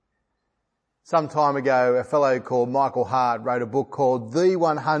Some time ago, a fellow called Michael Hart wrote a book called The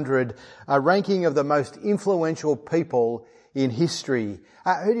 100, a ranking of the most influential people in history.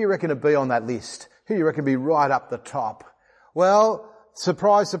 Who do you reckon would be on that list? Who do you reckon would be right up the top? Well,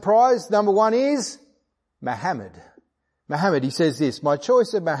 surprise, surprise, number one is Muhammad. Muhammad, he says this, "My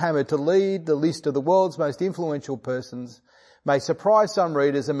choice of Muhammad to lead the list of the world's most influential persons may surprise some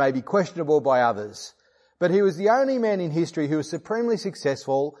readers and may be questionable by others. But he was the only man in history who was supremely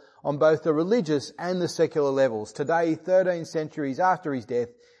successful on both the religious and the secular levels. Today, 13 centuries after his death,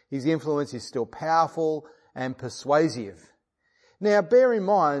 his influence is still powerful and persuasive." Now, bear in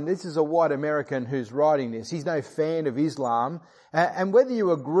mind, this is a white American who's writing this. He's no fan of Islam. And whether you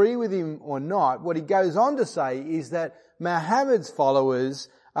agree with him or not, what he goes on to say is that Muhammad's followers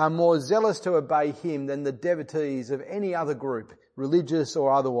are more zealous to obey him than the devotees of any other group, religious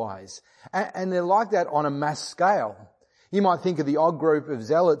or otherwise. And they're like that on a mass scale. You might think of the odd group of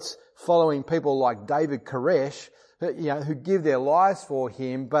zealots following people like David Koresh, who give their lives for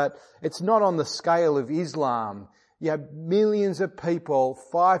him, but it's not on the scale of Islam. You have millions of people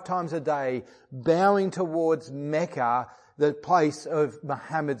 5 times a day bowing towards Mecca, the place of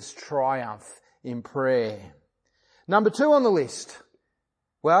Muhammad's triumph in prayer. Number 2 on the list.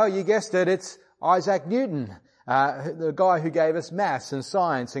 Well, you guessed it, it's Isaac Newton, the guy who gave us maths and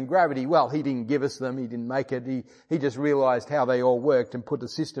science and gravity. Well, he didn't give us them, he didn't make it, he just realised how they all worked and put the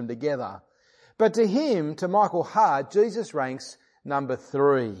system together. But to him, to Michael Hart, Jesus ranks number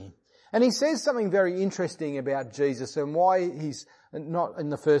 3. And he says something very interesting about Jesus and why he's not in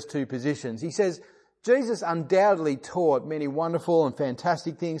the first 2 positions. He says, Jesus undoubtedly taught many wonderful and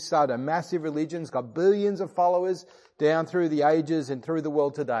fantastic things, started a massive religion, got billions of followers down through the ages and through the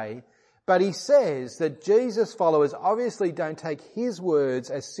world today. But he says that Jesus' followers obviously don't take his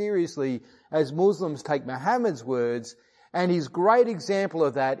words as seriously as Muslims take Muhammad's words. And his great example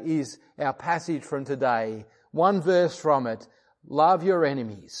of that is our passage from today. One verse from it, "Love your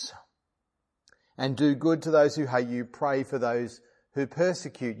enemies and do good to those who hate you, pray for those who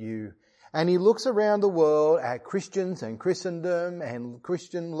persecute you." And he looks around the world at Christians and Christendom and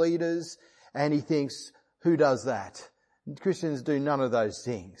Christian leaders and he thinks, who does that? Christians do none of those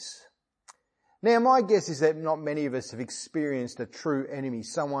things. Now, my guess is that not many of us have experienced a true enemy,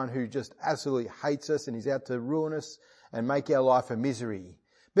 someone who just absolutely hates us and is out to ruin us and make our life a misery.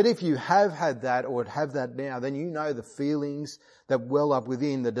 But if you have had that or have that now, then you know the feelings that well up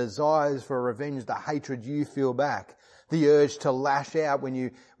within, the desires for revenge, the hatred you feel back, the urge to lash out when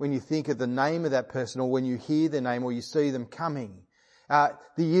you think of the name of that person or when you hear their name or you see them coming.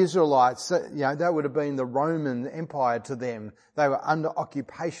 The Israelites, that would have been the Roman Empire to them. They were under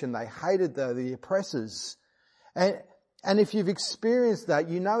occupation. They hated the oppressors. And if you've experienced that,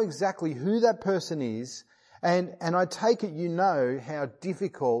 you know exactly who that person is. And I take it you know how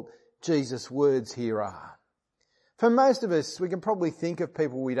difficult Jesus' words here are. For most of us, we can probably think of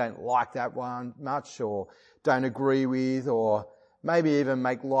people we don't like that one much or don't agree with or maybe even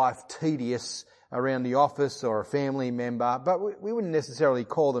make life tedious around the office or a family member, but we wouldn't necessarily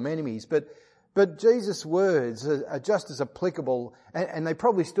call them enemies. But Jesus' words are just as applicable and they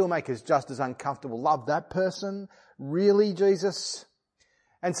probably still make us just as uncomfortable. Love that person? Really, Jesus?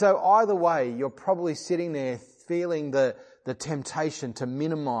 And so either way, you're probably sitting there feeling the temptation to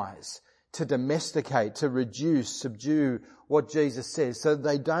minimize, to domesticate, to reduce, subdue what Jesus says so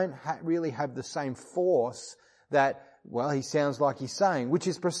they don't really have the same force that, well, he sounds like he's saying, which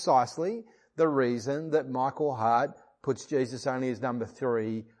is precisely the reason that Michael Hart puts Jesus only as number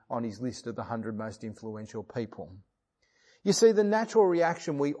 3 on his list of the 100 most influential people. You see, the natural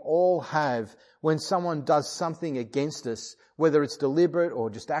reaction we all have when someone does something against us, whether it's deliberate or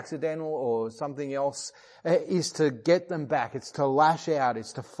just accidental or something else, is to get them back. It's to lash out.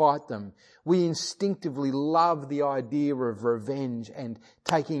 It's to fight them. We instinctively love the idea of revenge and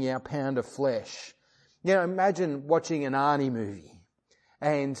taking our pound of flesh. Imagine watching an Arnie movie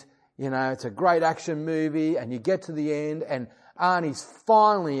and, it's a great action movie and you get to the end and Arnie's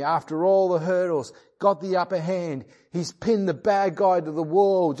finally, after all the hurdles, got the upper hand. He's pinned the bad guy to the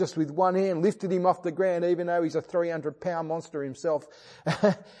wall just with one hand, lifted him off the ground even though he's a 300-pound monster himself.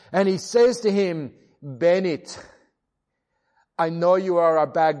 And he says to him, "Bennett, I know you are a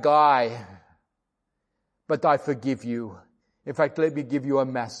bad guy, but I forgive you. In fact, let me give you a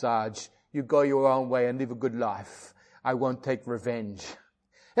massage. You go your own way and live a good life. I won't take revenge."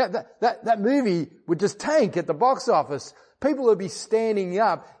 That movie would just tank at the box office. People would be standing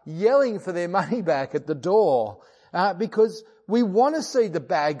up, yelling for their money back at the door, because we want to see the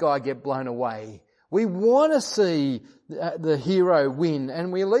bad guy get blown away. We want to see the hero win,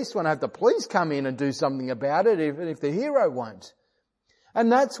 and we at least want to have the police come in and do something about it, even if the hero won't.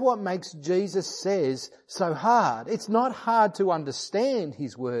 And that's what makes Jesus says so hard. It's not hard to understand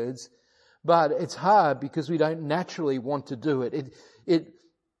his words, but it's hard because we don't naturally want to do it. It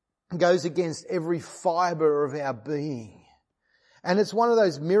goes against every fibre of our being. And it's one of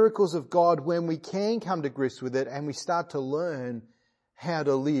those miracles of God when we can come to grips with it and we start to learn how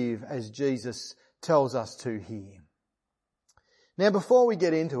to live as Jesus tells us to here. Now, before we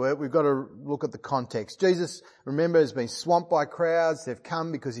get into it, we've got to look at the context. Jesus, remember, has been swamped by crowds. They've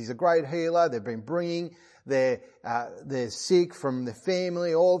come because he's a great healer. They've been bringing their sick from their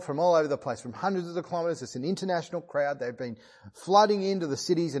family, from all over the place, from hundreds of kilometres. It's an international crowd. They've been flooding into the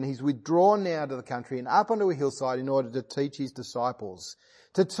cities, and he's withdrawn now to the country and up onto a hillside in order to teach his disciples.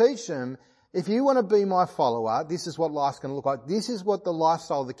 To teach them, if you want to be my follower, this is what life's going to look like. This is what the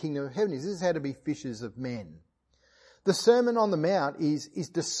lifestyle of the kingdom of heaven is. This is how to be fishers of men. The Sermon on the Mount is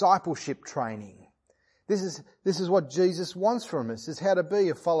discipleship training. This is what Jesus wants from us, is how to be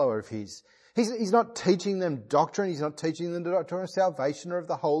a follower of his. He's not teaching them doctrine. He's not teaching them the doctrine of salvation or of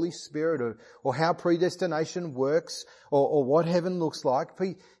the Holy Spirit or how predestination works or what heaven looks like.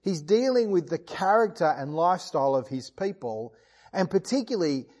 He's dealing with the character and lifestyle of his people, and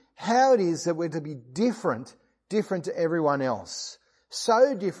particularly how it is that we're to be different to everyone else.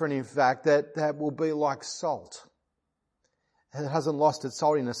 So different, in fact, that will be like salt. And it hasn't lost its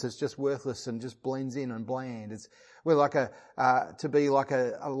saltiness. It's just worthless and just blends in and bland. We're like to be like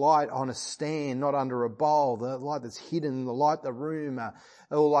a light on a stand, not under a bowl. The light that's hidden, the light, the room,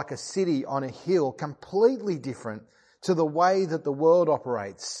 or like a city on a hill. Completely different to the way that the world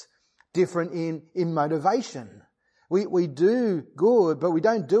operates. Different in motivation. We do good, but we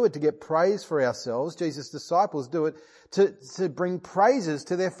don't do it to get praise for ourselves. Jesus' disciples do it to bring praises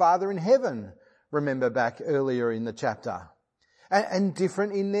to their Father in heaven. Remember back earlier in the chapter. And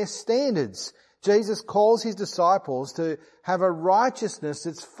different in their standards. Jesus calls his disciples to have a righteousness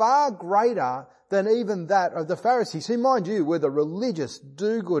that's far greater than even that of the Pharisees, who, mind you, were the religious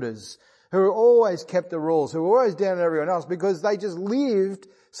do-gooders, who always kept the rules, who were always down on everyone else because they just lived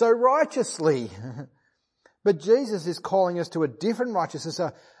so righteously. But Jesus is calling us to a different righteousness,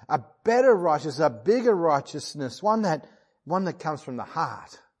 a better righteousness, a bigger righteousness, one that comes from the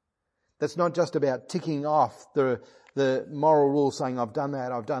heart. That's not just about ticking off the moral rules saying, I've done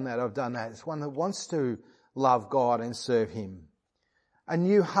that, I've done that, I've done that. It's one that wants to love God and serve him. A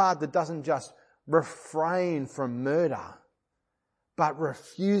new heart that doesn't just refrain from murder, but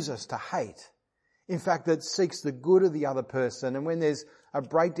refuses to hate. In fact, that seeks the good of the other person, and when there's a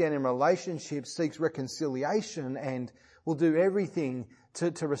breakdown in relationships, seeks reconciliation and will do everything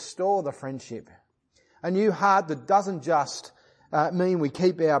to restore the friendship. A new heart that doesn't just mean we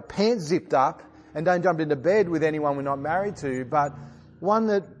keep our pants zipped up and don't jump into bed with anyone we're not married to, but one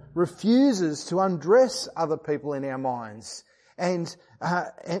that refuses to undress other people in our minds and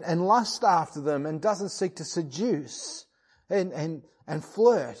lust after them and doesn't seek to seduce and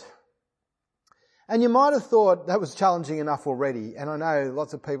flirt. And you might have thought that was challenging enough already. And I know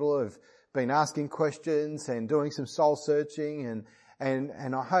lots of people have been asking questions and doing some soul searching,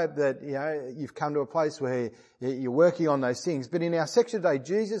 and I hope that, you've come to a place where you're working on those things. But in our section today,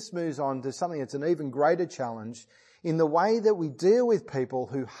 Jesus moves on to something that's an even greater challenge in the way that we deal with people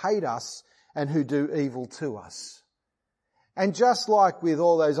who hate us and who do evil to us. And just like with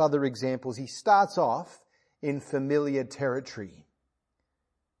all those other examples, he starts off in familiar territory.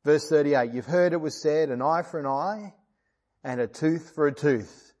 Verse 38, you've heard it was said, an eye for an eye and a tooth for a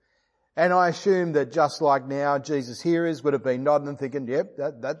tooth. And I assume that just like now, Jesus' hearers would have been nodding and thinking, yep,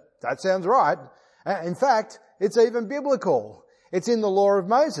 that sounds right. In fact, it's even biblical. It's in the law of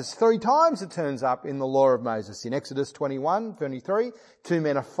Moses. 3 times it turns up in the law of Moses. In Exodus 21:23, 2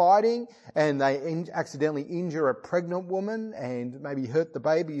 men are fighting and they accidentally injure a pregnant woman and maybe hurt the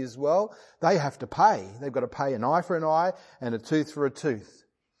baby as well. They have to pay. They've got to pay an eye for an eye and a tooth for a tooth.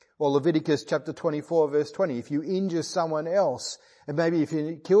 Or Leviticus chapter 24 verse 20, if you injure someone else, and maybe if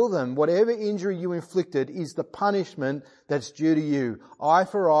you kill them, whatever injury you inflicted is the punishment that's due to you. Eye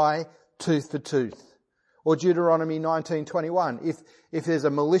for eye, tooth for tooth. Or Deuteronomy 19:21, if there's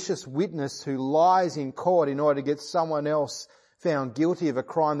a malicious witness who lies in court in order to get someone else found guilty of a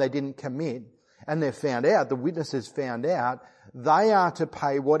crime they didn't commit, and they're found out, the witness is found out, they are to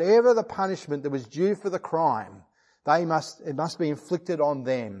pay whatever the punishment that was due for the crime. It must be inflicted on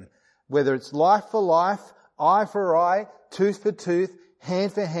them. Whether it's life for life, eye for eye, tooth for tooth,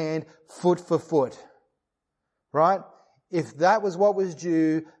 hand for hand, foot for foot. Right? If that was what was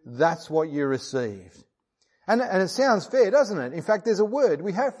due, that's what you received. And it sounds fair, doesn't it? In fact, there's a word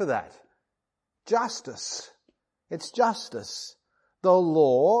we have for that. Justice. It's justice. The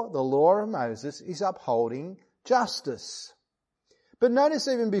law of Moses is upholding justice. But notice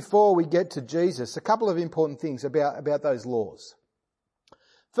even before we get to Jesus, a couple of important things about those laws.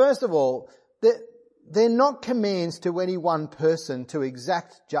 First of all, they're not commands to any one person to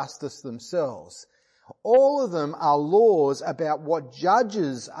exact justice themselves. All of them are laws about what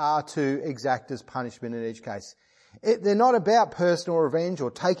judges are to exact as punishment in each case. They're not about personal revenge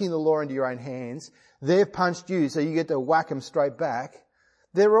or taking the law into your own hands. They've punched you, so you get to whack them straight back.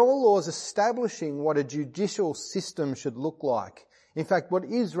 They're all laws establishing what a judicial system should look like. In fact, what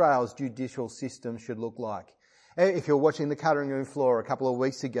Israel's judicial system should look like. If you're watching the cutting room floor a couple of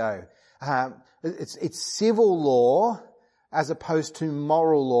weeks ago, it's civil law as opposed to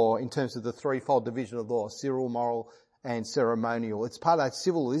moral law in terms of the threefold division of law, civil, moral and ceremonial. It's part of that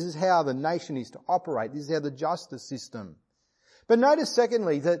civil law. This is how the nation is to operate. This is how the justice system. But notice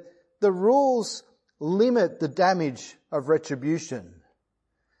secondly that the rules limit the damage of retribution.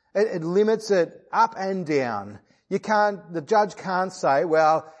 It limits it up and down. The judge can't say,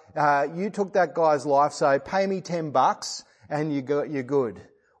 well, you took that guy's life, so pay me $10 and you're good.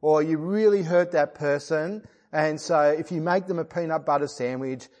 Or you really hurt that person, and so if you make them a peanut butter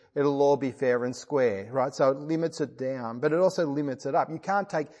sandwich, it'll all be fair and square, right? So it limits it down, but it also limits it up. You can't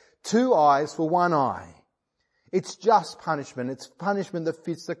take 2 eyes for 1 eye. It's just punishment. It's punishment that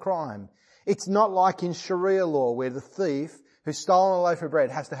fits the crime. It's not like in Sharia law where the thief who's stolen a loaf of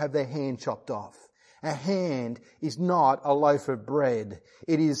bread has to have their hand chopped off. A hand is not a loaf of bread.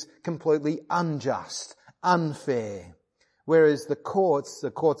 It is completely unjust, unfair. Whereas the courts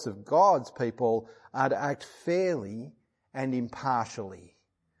of God's people, are to act fairly and impartially.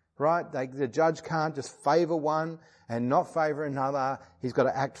 Right? The judge can't just favour one and not favour another. He's got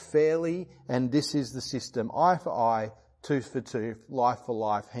to act fairly, and this is the system. Eye for eye, tooth for tooth, life for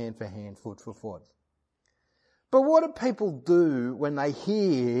life, hand for hand, foot for foot. But what do people do when they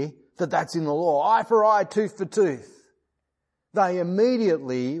hear that that's in the law? Eye for eye, tooth for tooth. They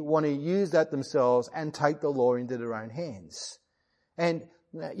immediately want to use that themselves and take the law into their own hands. And,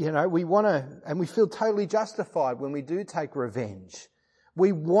 we feel totally justified when we do take revenge.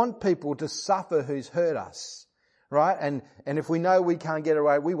 We want people to suffer who's hurt us, right? And if we know we can't get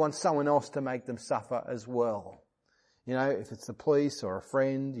away, we want someone else to make them suffer as well. If it's the police or a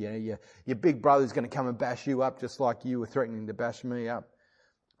friend, your big brother's going to come and bash you up just like you were threatening to bash me up.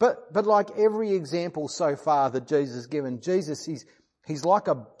 But like every example so far that Jesus has given, Jesus, he's like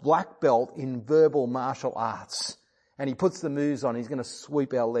a black belt in verbal martial arts. And he puts the moves on. He's going to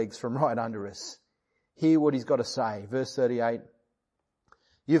sweep our legs from right under us. Hear what he's got to say. Verse 38.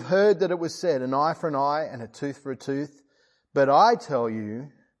 You've heard that it was said, an eye for an eye and a tooth for a tooth. But I tell you,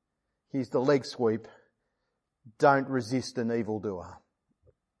 here's the leg sweep, don't resist an evildoer.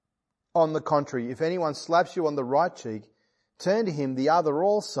 On the contrary, if anyone slaps you on the right cheek, turn to him the other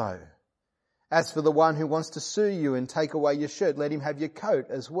also. As for the one who wants to sue you and take away your shirt, let him have your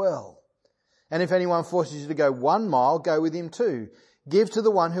coat as well. And if anyone forces you to go 1 mile, go with him 2. Give to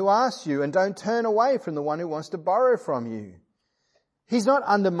the one who asks you, and don't turn away from the one who wants to borrow from you. He's not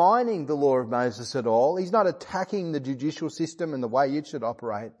undermining the law of Moses at all. He's not attacking the judicial system and the way it should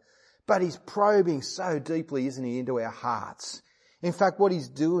operate. But he's probing so deeply, isn't he, into our hearts. In fact, what he's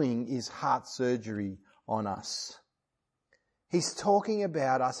doing is heart surgery on us. He's talking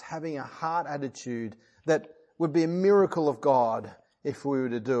about us having a heart attitude that would be a miracle of God if we were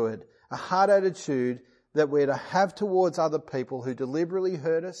to do it. A heart attitude that we're to have towards other people who deliberately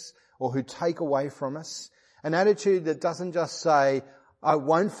hurt us or who take away from us. An attitude that doesn't just say, I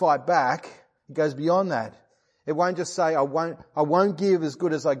won't fight back. It goes beyond that. It won't just say, I won't give as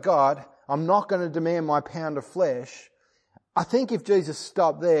good as I got. I'm not going to demand my pound of flesh. I think if Jesus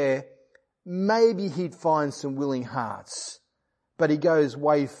stopped there, maybe he'd find some willing hearts. But he goes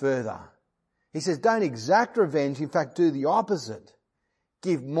way further. He says, don't exact revenge. In fact, do the opposite.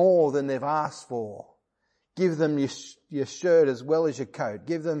 Give more than they've asked for. Give them your shirt as well as your coat.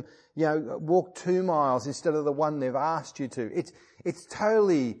 Give them, walk 2 miles instead of the one they've asked you to. It's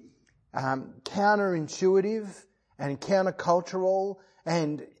totally counterintuitive and countercultural.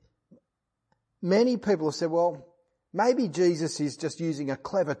 And many people have said, well, maybe Jesus is just using a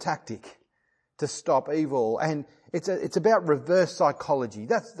clever tactic to stop evil. And it's about reverse psychology.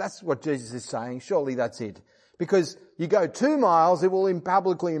 That's what Jesus is saying. Surely that's it. Because you go 2 miles, it will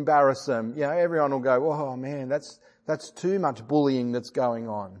publicly embarrass them. Everyone will go, oh man, that's too much bullying that's going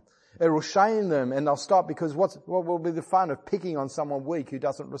on. It will shame them and they'll stop because what will be the fun of picking on someone weak who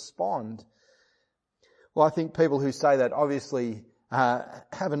doesn't respond? Well, I think people who say that obviously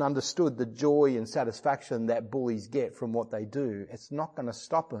haven't understood the joy and satisfaction that bullies get from what they do. It's not going to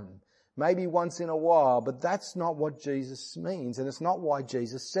stop them. Maybe once in a while, but that's not what Jesus means, and it's not why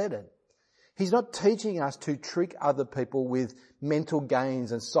Jesus said it. He's not teaching us to trick other people with mental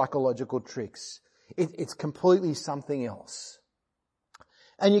gains and psychological tricks. It's completely something else.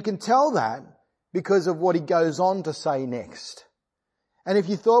 And you can tell that because of what he goes on to say next. And if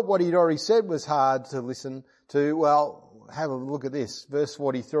you thought what he'd already said was hard to listen to, well, have a look at this. Verse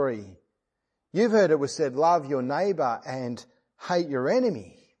 43. You've heard it was said, love your neighbour and hate your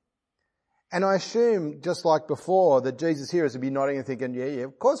enemy. And I assume, just like before, that Jesus' hearers would be nodding and thinking, yeah,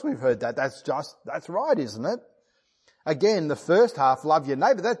 of course we've heard that. That's right, isn't it? Again, the first half, love your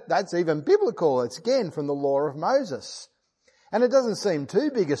neighbour, that's even biblical. It's again from the law of Moses. And it doesn't seem too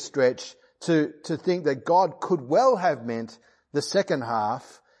big a stretch to think that God could well have meant the second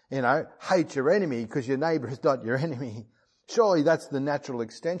half, hate your enemy because your neighbour is not your enemy. Surely that's the natural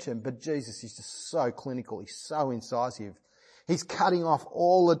extension, but Jesus is just so clinical. He's so incisive. He's cutting off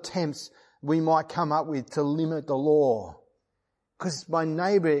all attempts we might come up with to limit the law. Because my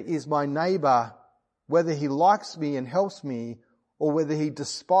neighbour is my neighbour, whether he likes me and helps me or whether he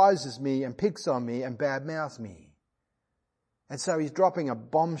despises me and picks on me and badmouths me. And so he's dropping a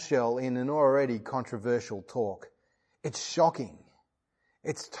bombshell in an already controversial talk. It's shocking.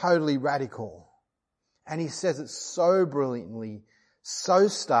 It's totally radical. And he says it so brilliantly, so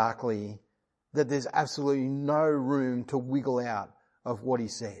starkly, that there's absolutely no room to wiggle out of what he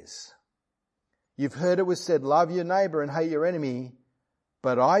says. You've heard it was said, love your neighbour and hate your enemy,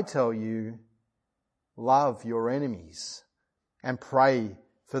 but I tell you, love your enemies and pray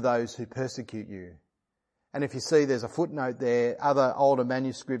for those who persecute you. And if you see there's a footnote there, other older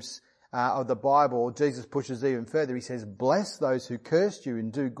manuscripts of the Bible, Jesus pushes even further. He says, bless those who curse you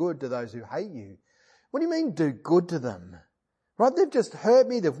and do good to those who hate you. What do you mean do good to them? Right? They've just hurt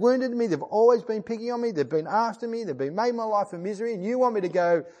me. They've wounded me. They've always been picking on me. They've been after me. They've been made my life a misery. And you want me to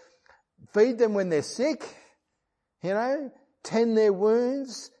go feed them when they're sick? Tend their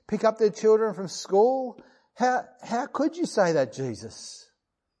wounds? Pick up their children from school? How could you say that, Jesus?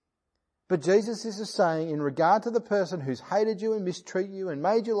 But Jesus is just saying, in regard to the person who's hated you and mistreated you and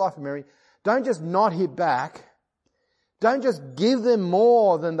made your life a misery, don't just not hit back. Don't just give them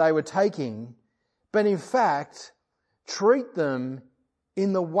more than they were taking, but in fact, treat them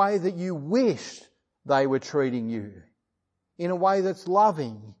in the way that you wished they were treating you. In a way that's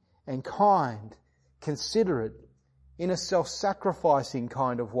loving and kind, considerate, in a self-sacrificing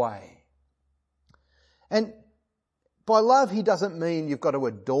kind of way. And by love, he doesn't mean you've got to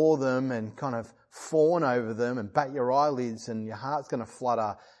adore them and kind of fawn over them and bat your eyelids and your heart's going to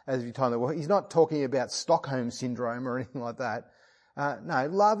flutter as you tell them. He's not talking about Stockholm syndrome or anything like that. No,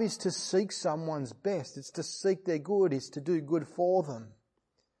 love is to seek someone's best. It's to seek their good. It's to do good for them.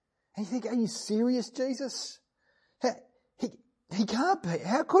 And you think, are you serious, Jesus? He can't be.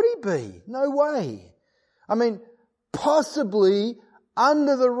 How could he be? No way. I mean, possibly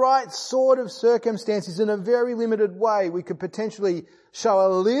under the right sort of circumstances, in a very limited way, we could potentially show a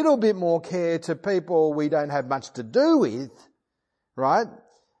little bit more care to people we don't have much to do with, right?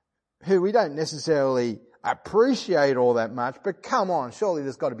 Who we don't necessarily appreciate all that much, but come on, surely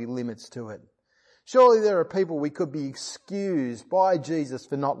there's got to be limits to it. Surely there are people we could be excused by Jesus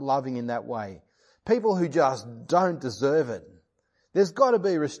for not loving in that way. People who just don't deserve it. There's got to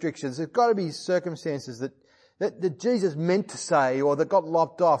be restrictions. There's got to be circumstances that Jesus meant to say, or that got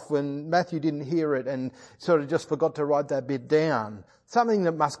lopped off when Matthew didn't hear it and sort of just forgot to write that bit down. Something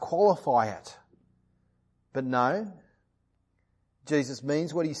that must qualify it. But no, Jesus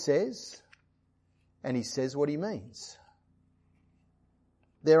means what he says, and he says what he means.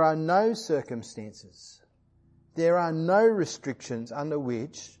 There are no circumstances, there are no restrictions under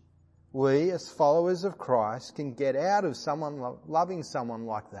which we as followers of Christ can get out of loving someone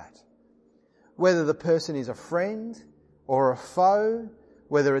like that. Whether the person is a friend or a foe,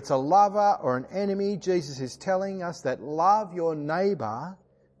 whether it's a lover or an enemy, Jesus is telling us that love your neighbour,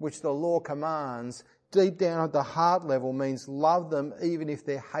 which the law commands, deep down at the heart level means love them even if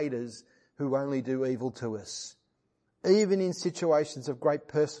they're haters who only do evil to us. Even in situations of great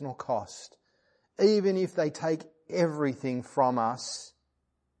personal cost. Even if they take everything from us,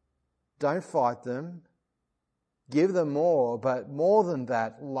 don't fight them. Give them more, but more than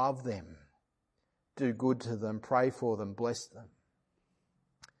that, love them. Do good to them, pray for them, bless them.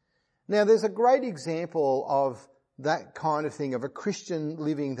 Now there's a great example of that kind of thing, of a Christian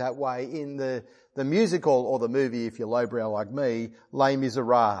living that way in the musical or the movie, if you're lowbrow like me, Les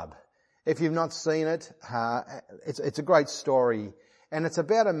Miserables. If you've not seen it, it's a great story. And it's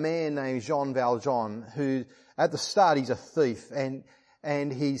about a man named Jean Valjean who, at the start, he's a thief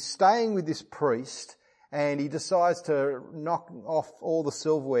and he's staying with this priest. And he decides to knock off all the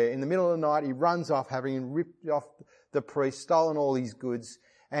silverware. In the middle of the night, he runs off, having ripped off the priest, stolen all his goods,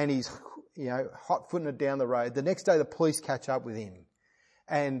 and he's hot-footing it down the road. The next day the police catch up with him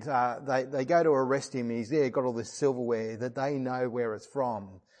and they go to arrest him. He's there, got all this silverware that they know where it's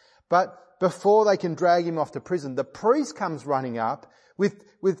from. But before they can drag him off to prison, the priest comes running up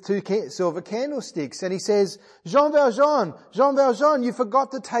with two silver candlesticks and he says, Jean Valjean, you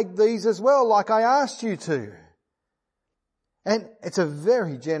forgot to take these as well like I asked you to. And it's a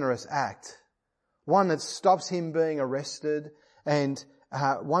very generous act. One that stops him being arrested and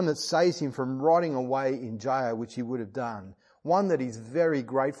one that saves him from rotting away in jail, which he would have done. One that he's very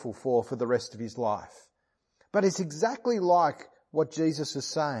grateful for the rest of his life. But it's exactly like what Jesus is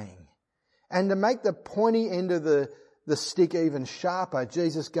saying. And to make the pointy end of the stick even sharper,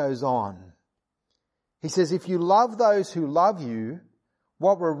 Jesus goes on. He says, if you love those who love you,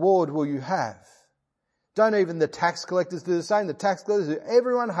 what reward will you have? Don't even the tax collectors do the same. The tax collectors who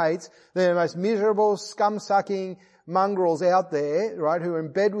everyone hates, they're the most miserable, scum-sucking mongrels out there, right, who are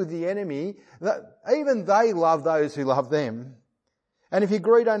in bed with the enemy. Even they love those who love them. And if you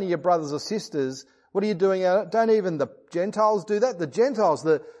greet only your brothers or sisters, what are you doing? Don't even the Gentiles do that? The Gentiles,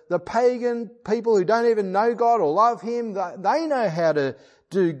 the pagan people who don't even know God or love Him, they know how to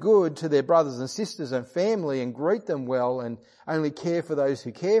do good to their brothers and sisters and family and greet them well and only care for those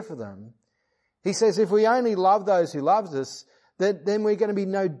who care for them. He says if we only love those who love us, then we're going to be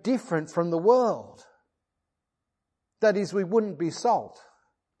no different from the world. That is, we wouldn't be salt.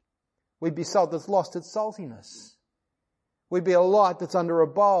 We'd be salt that's lost its saltiness. We'd be a light that's under a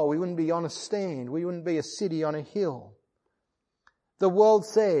bowl. We wouldn't be on a stand. We wouldn't be a city on a hill. The world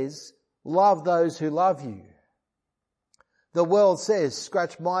says, love those who love you. The world says,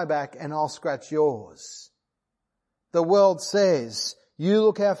 scratch my back and I'll scratch yours. The world says, you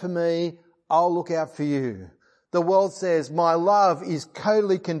look out for me, I'll look out for you. The world says, my love is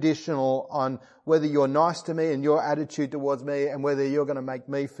totally conditional on whether you're nice to me and your attitude towards me and whether you're going to make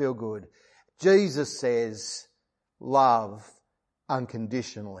me feel good. Jesus says, love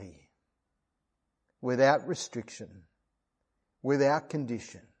unconditionally, without restriction, without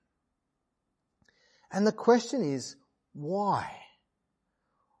condition. And the question is, why?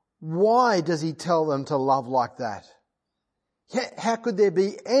 Why does he tell them to love like that? How could there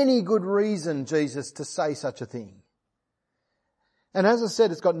be any good reason, Jesus, to say such a thing? And as I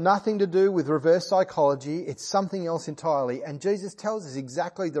said, it's got nothing to do with reverse psychology. It's something else entirely. And Jesus tells us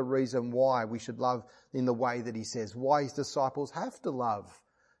exactly the reason why we should love in the way that he says, why his disciples have to love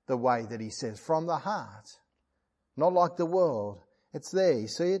the way that he says, from the heart. Not like the world. It's there. You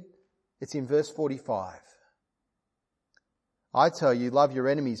see it? It's in verse 45. I tell you, love your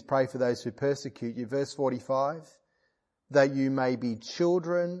enemies, pray for those who persecute you. Verse 45. That you may be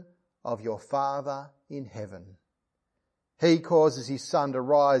children of your Father in heaven. He causes his sun to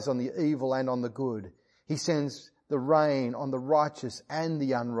rise on the evil and on the good. He sends the rain on the righteous and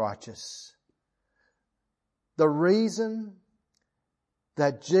the unrighteous. The reason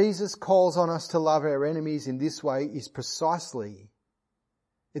that Jesus calls on us to love our enemies in this way is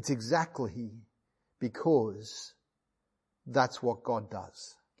it's exactly because that's what God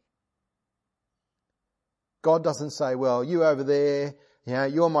does. God doesn't say, well, you over there,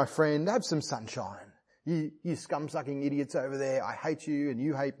 you're my friend, have some sunshine. You scum-sucking idiots over there, I hate you and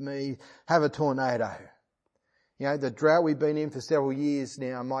you hate me, have a tornado. The drought we've been in for several years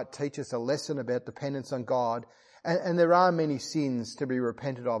now might teach us a lesson about dependence on God. And there are many sins to be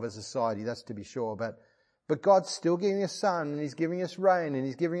repented of as a society, that's to be sure. But God's still giving us sun and He's giving us rain and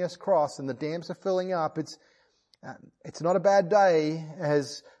He's giving us cross and the dams are filling up. It's not a bad day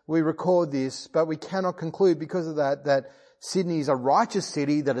as we record this, but we cannot conclude because of that Sydney is a righteous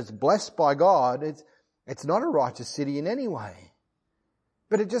city, that is blessed by God. It's not a righteous city in any way.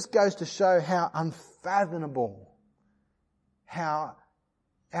 But it just goes to show how unfathomable, how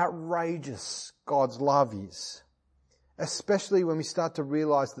outrageous God's love is. Especially when we start to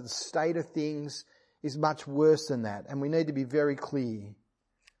realise that the state of things is much worse than that. And we need to be very clear.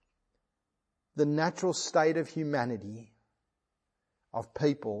 The natural state of humanity, of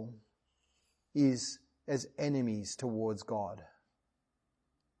people, is as enemies towards God.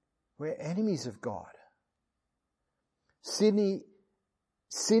 We're enemies of God. Sydney's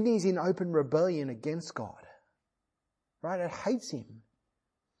in open rebellion against God. Right? It hates Him.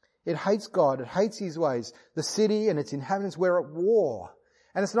 It hates God. It hates His ways. The city and its inhabitants, we're at war.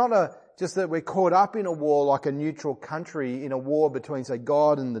 And it's not just that we're caught up in a war like a neutral country in a war between, say,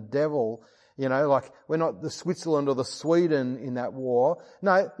 God and the devil. Like we're not the Switzerland or the Sweden in that war.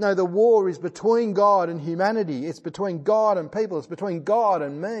 No, the war is between God and humanity. It's between God and people. It's between God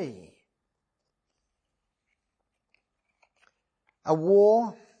and me. A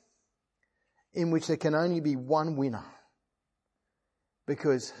war in which there can only be one winner.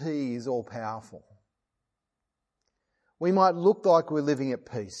 because he is all powerful. We might look like we're living at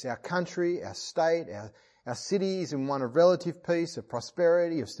peace. Our country, our state, our city is in one of relative peace, of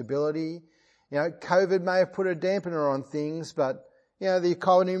prosperity, of stability. You know, COVID may have put a dampener on things, but, you know, the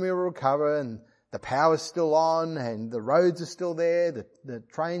economy will recover and the power's still on and the roads are still there, the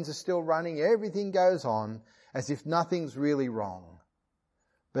trains are still running, everything goes on as if nothing's really wrong.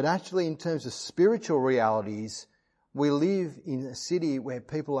 But actually, in terms of spiritual realities, we live in a city where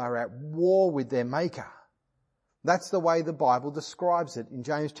people are at war with their Maker. That's the way the Bible describes it in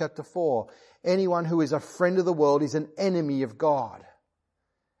James chapter 4. Anyone who is a friend of the world is an enemy of God.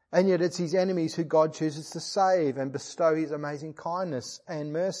 And yet it's his enemies who God chooses to save and bestow his amazing kindness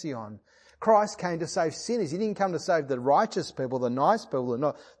and mercy on. Christ came to save sinners. He didn't come to save the righteous people, the nice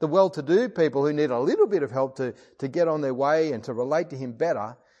people, the well-to-do people who need a little bit of help to get on their way and to relate to him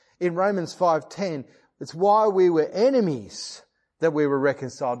better. In Romans 5:10, it's while we were enemies that we were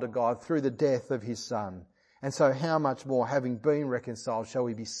reconciled to God through the death of his Son. And so how much more, having been reconciled, shall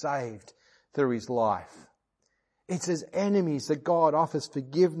we be saved through his life? It's as enemies that God offers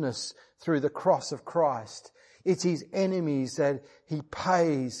forgiveness through the cross of Christ. It's his enemies that he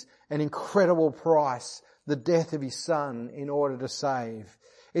pays an incredible price, the death of his Son, in order to save.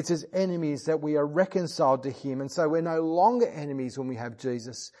 It's his enemies that we are reconciled to him. And so we're no longer enemies when we have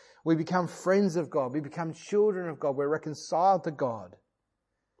Jesus. We become friends of God. We become children of God. We're reconciled to God.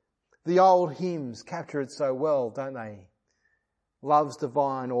 The old hymns capture it so well, don't they? Love's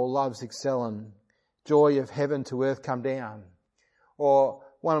divine, or love's excellent. Joy of heaven to earth come down. Or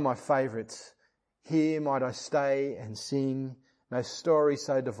one of my favourites, here might I stay and sing, no story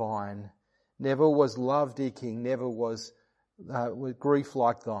so divine. Never was love, dear King, never was with grief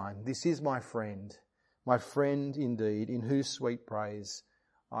like thine. This is my friend indeed, in whose sweet praise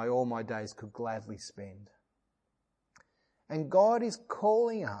I all my days could gladly spend. And God is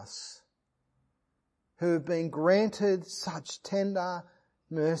calling us who have been granted such tender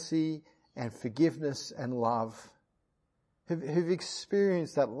mercy and forgiveness and love, who've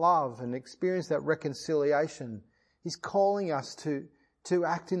experienced that love and experienced that reconciliation. He's calling us to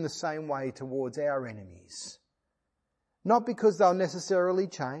act in the same way towards our enemies. Not because they'll necessarily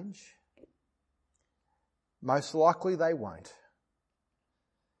change. Most likely they won't.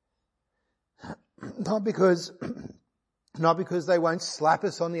 Not because they won't slap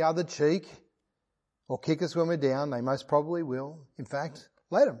us on the other cheek or kick us when we're down. They most probably will. In fact,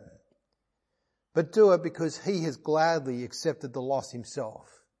 let them. But do it because he has gladly accepted the loss himself.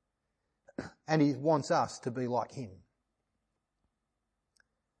 And he wants us to be like him.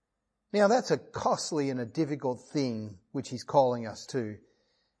 Now that's a costly and a difficult thing which he's calling us to.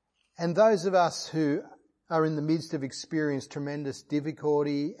 And those of us who are in the midst of experiencing tremendous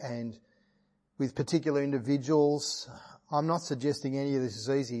difficulty and with particular individuals, I'm not suggesting any of this is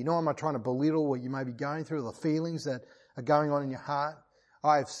easy. Nor am I trying to belittle what you may be going through, the feelings that are going on in your heart.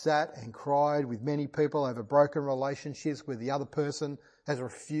 I have sat and cried with many people over broken relationships where the other person has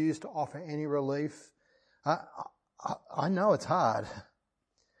refused to offer any relief. I know it's hard.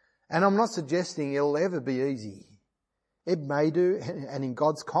 And I'm not suggesting it'll ever be easy. It may do, and in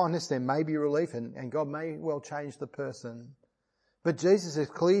God's kindness there may be relief, and God may well change the person. But Jesus is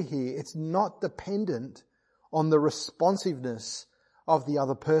clear here, it's not dependent on the responsiveness of the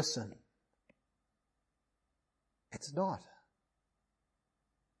other person. It's not.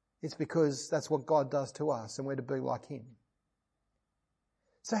 It's because that's what God does to us and we're to be like him.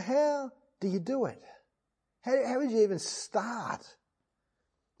 So how do you do it? How would you even start?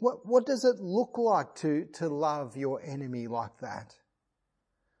 What does it look like to love your enemy like that?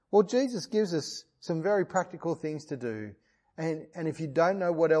 Well, Jesus gives us some very practical things to do. And if you don't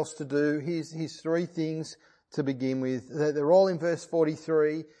know what else to do, here's three things to begin with. They're all in verse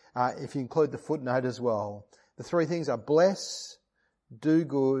 43, if you include the footnote as well. The three things are bless, do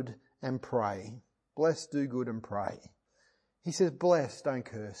good, and pray. Bless, do good, and pray. He says, bless, don't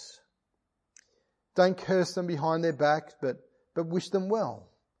curse. Don't curse them behind their backs, but wish them well.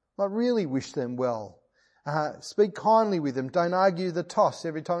 Like really wish them well. Speak kindly with them. Don't argue the toss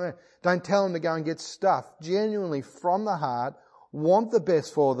every time. Don't tell them to go and get stuff. Genuinely, from the heart, want the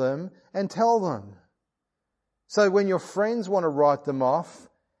best for them and tell them. So when your friends want to write them off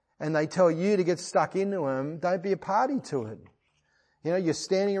and they tell you to get stuck into them, don't be a party to it. You know, you're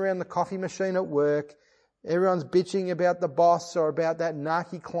standing around the coffee machine at work. Everyone's bitching about the boss or about that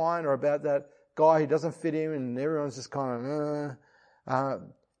narky client or about that guy who doesn't fit in, and everyone's just kind of,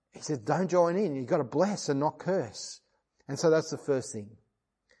 he said, don't join in. You've got to bless and not curse. And so that's the first thing.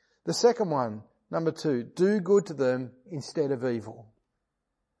 The second one, number 2, do good to them instead of evil.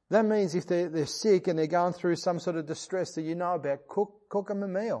 That means if they're sick and they're going through some sort of distress that you know about, cook them a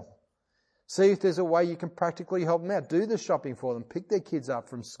meal. See if there's a way you can practically help them out. Do the shopping for them. Pick their kids up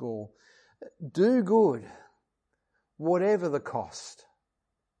from school. Do good, whatever the cost.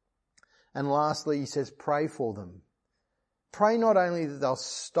 And lastly, he says, pray for them. Pray not only that they'll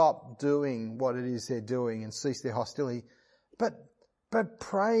stop doing what it is they're doing and cease their hostility, but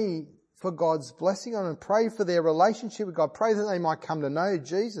pray for God's blessing on them. Pray for their relationship with God. Pray that they might come to know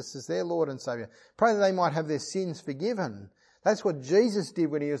Jesus as their Lord and Saviour. Pray that they might have their sins forgiven. That's what Jesus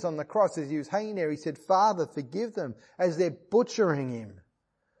did when he was on the cross. As he was hanging there, he said, Father, forgive them as they're butchering him,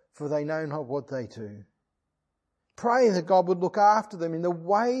 for they know not what they do. Pray that God would look after them in the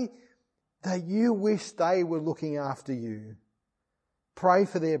way that you wish they were looking after you. Pray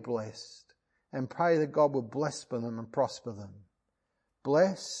for their blessed, and pray that God will bless them and prosper them.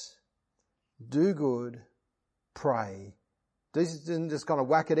 Bless, do good, pray. Jesus didn't just kind of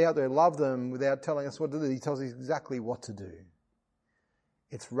whack it out there, love them without telling us what to do. He tells us exactly what to do.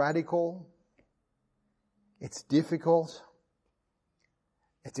 It's radical. It's difficult.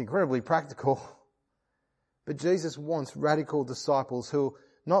 It's incredibly practical. But Jesus wants radical disciples who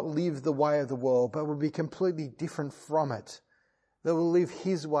not live the way of the world, but will be completely different from it. They will live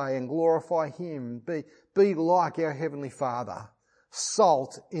his way and glorify him. Be like our Heavenly Father.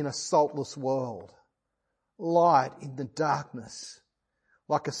 Salt in a saltless world. Light in the darkness.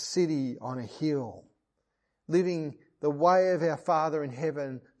 Like a city on a hill. Living the way of our Father in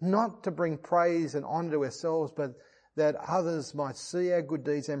heaven, not to bring praise and honour to ourselves, but that others might see our good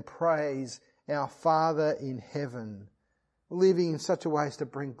deeds and praise our Father in heaven. Living in such a way as to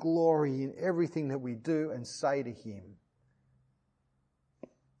bring glory in everything that we do and say to him.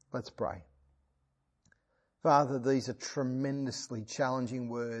 Let's pray. Father, these are tremendously challenging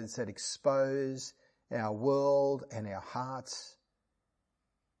words that expose our world and our hearts.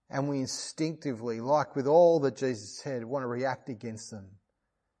 And we instinctively, like with all that Jesus said, want to react against them.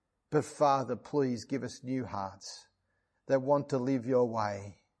 But Father, please give us new hearts that want to live your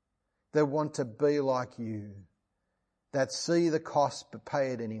way, that want to be like you, that see the cost but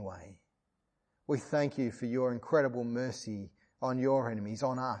pay it anyway. We thank you for your incredible mercy on your enemies,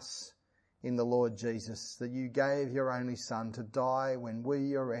 on us, in the Lord Jesus, that you gave your only Son to die when we,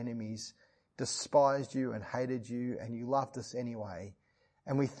 your enemies, despised you and hated you, and you loved us anyway.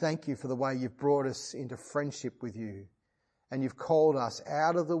 And we thank you for the way you've brought us into friendship with you, and you've called us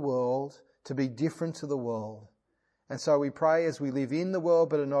out of the world to be different to the world. And so we pray as we live in the world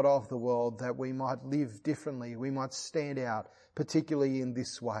but are not of the world, that we might live differently, we might stand out, particularly in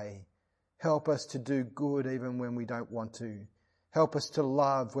this way. Help us to do good even when we don't want to. Help us to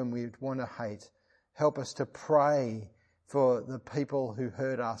love when we want to hate. Help us to pray for the people who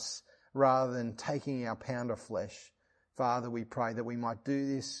hurt us rather than taking our pound of flesh. Father, we pray that we might do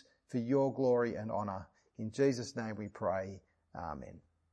this for your glory and honour. In Jesus' name we pray. Amen.